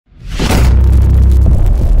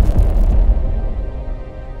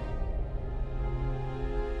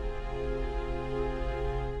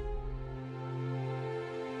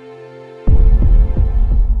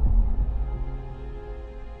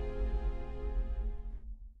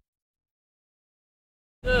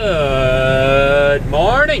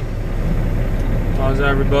How's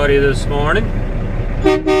everybody this morning?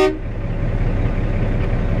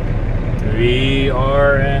 We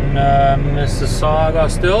are in Mississauga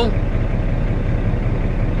still.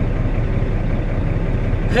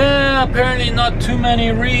 Yeah, apparently not too many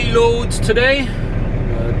reloads today,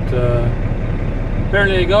 but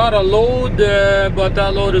apparently I got a load, but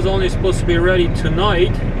that load is only supposed to be ready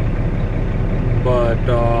tonight. But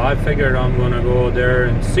I figured I'm gonna go there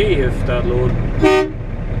and see if that load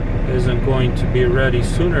isn't going to be ready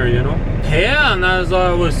sooner, you know. Yeah, and as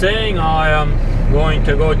I was saying, I am going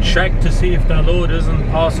to go check to see if that load isn't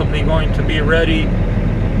possibly going to be ready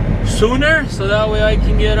sooner, so that way I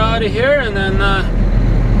can get out of here and then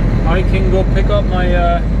I can go pick up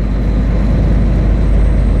my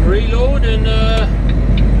reload and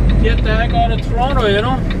get the heck out of Toronto, you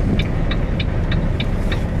know.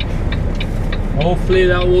 Hopefully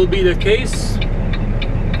that will be the case,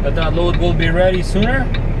 that load will be ready sooner,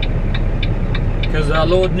 because that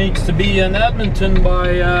load needs to be in Edmonton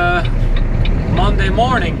by Monday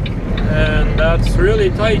morning, and that's really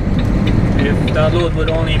tight if that load would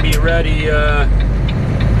only be ready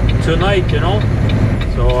tonight, you know.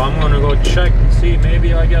 So I'm gonna go check and see,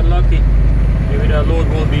 maybe I get lucky, maybe that load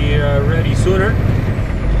will be ready sooner,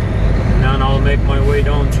 and then I'll make my way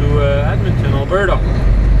down to Edmonton, Alberta.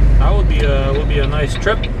 That will be a nice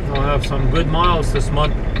trip. I'll have some good miles this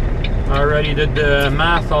month. I already did the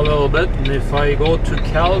math a little bit, and if I go to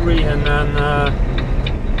Calgary and then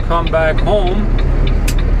come back home,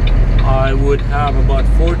 I would have about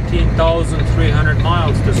 14,300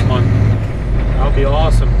 miles this month. That'll be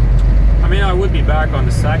awesome. I mean, I would be back on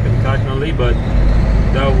the 2nd technically, but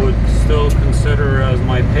that would still consider as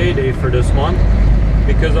my payday for this month,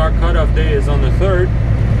 because our cutoff day is on the 3rd.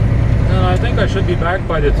 And I think I should be back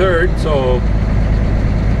by the 3rd, so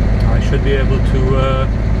I should be able to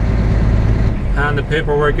hand the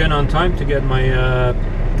paperwork in on time to get my,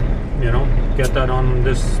 you know, get that on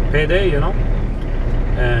this payday, you know.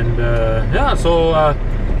 And yeah, so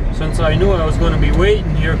since I knew I was going to be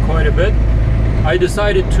waiting here quite a bit, I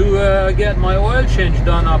decided to get my oil change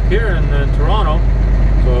done up here in Toronto.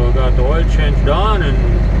 So I got the oil change done, and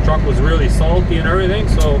the truck was really salty and everything,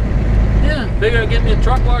 so yeah, figured I'd get me a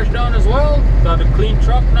truck wash done as well. Got a clean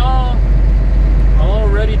truck now, all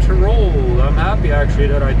ready to roll. I'm happy actually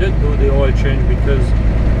that I did do the oil change, because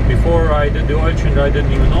before I did the oil change I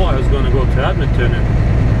didn't even know I was going to go to Edmonton, and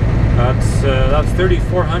that's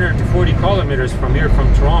 3,440 kilometers from here,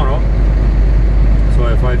 from Toronto. So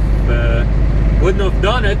if I wouldn't have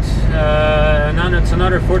done it, and then it's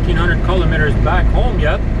another 1,400 kilometers back home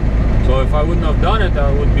yet. So if I wouldn't have done it,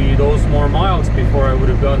 that would be those more miles before I would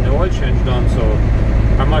have gotten the oil change done. So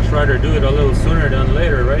I'd much rather do it a little sooner than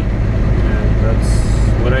later, right? And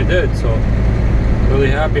that's what I did. So really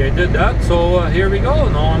happy I did that. So here we go.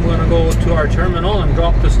 Now I'm going to go to our terminal and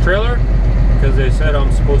drop this trailer, because they said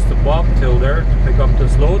I'm supposed to bobtail there to pick up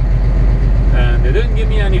this load. And they didn't give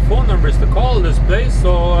me any phone numbers to call this place.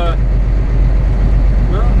 So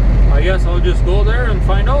well, I guess I'll just go there and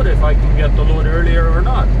find out if I can get the load earlier or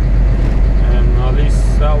not. And at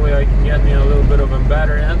least that way I can get me a little bit of a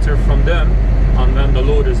better answer from them on when the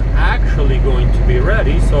load is actually going to be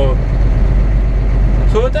ready. So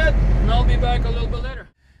with that, I'll be back a little bit later.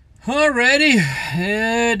 Alrighty,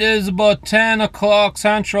 it is about 10 o'clock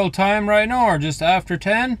Central Time right now, or just after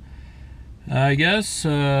 10, I guess.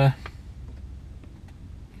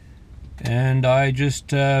 And I just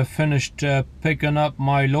finished picking up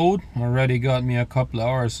my load. Already got me a couple of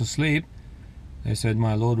hours of sleep. They said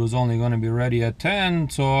my load was only going to be ready at 10,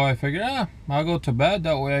 so I figured, I'll go to bed,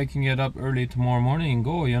 that way I can get up early tomorrow morning and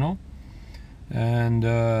go, you know. And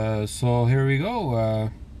so here we go.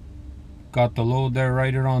 Got the load there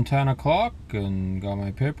right around 10 o'clock, and got my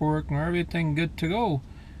paperwork and everything good to go.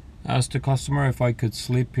 Asked the customer if I could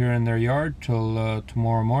sleep here in their yard till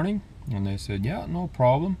tomorrow morning, and they said, yeah, no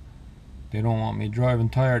problem. They don't want me driving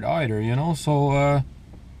tired either, you know. So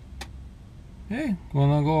hey,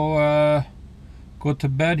 gonna go to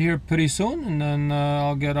bed here pretty soon, and then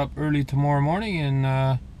I'll get up early tomorrow morning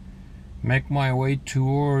and make my way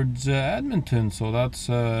towards Edmonton. So that's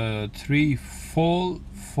 3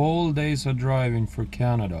 full days of driving for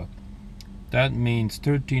Canada. That means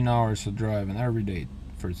 13 hours of driving every day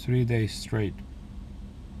for 3 days straight.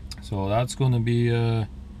 So that's going to be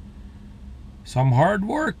some hard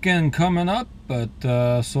work and coming up, but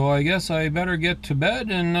so I guess I better get to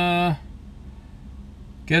bed and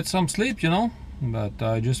get some sleep, you know. But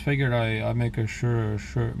I just figured I make a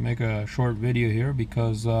short video here,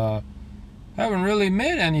 because I haven't really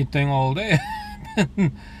made anything all day.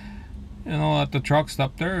 you know, at the truck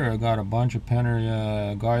stop there, I got a bunch of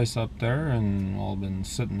Penner guys up there, and all been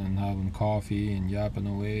sitting and having coffee and yapping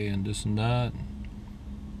away and this and that.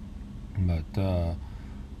 But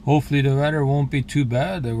hopefully the weather won't be too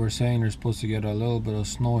bad. They were saying they're supposed to get a little bit of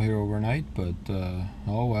snow here overnight, but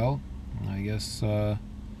oh well, I guess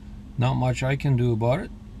not much I can do about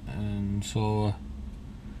it. And so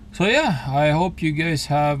yeah, I hope you guys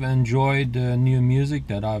have enjoyed the new music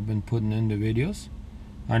that I've been putting in the videos.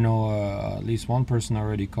 I know at least one person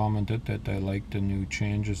already commented that they like the new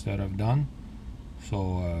changes that I've done.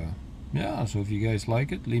 So yeah, so if you guys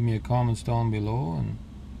like it, leave me a comment down below and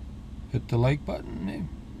hit the like button.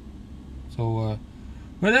 So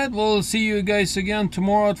with that, we'll see you guys again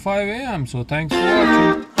tomorrow at 5 a.m. So thanks for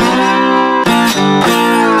watching.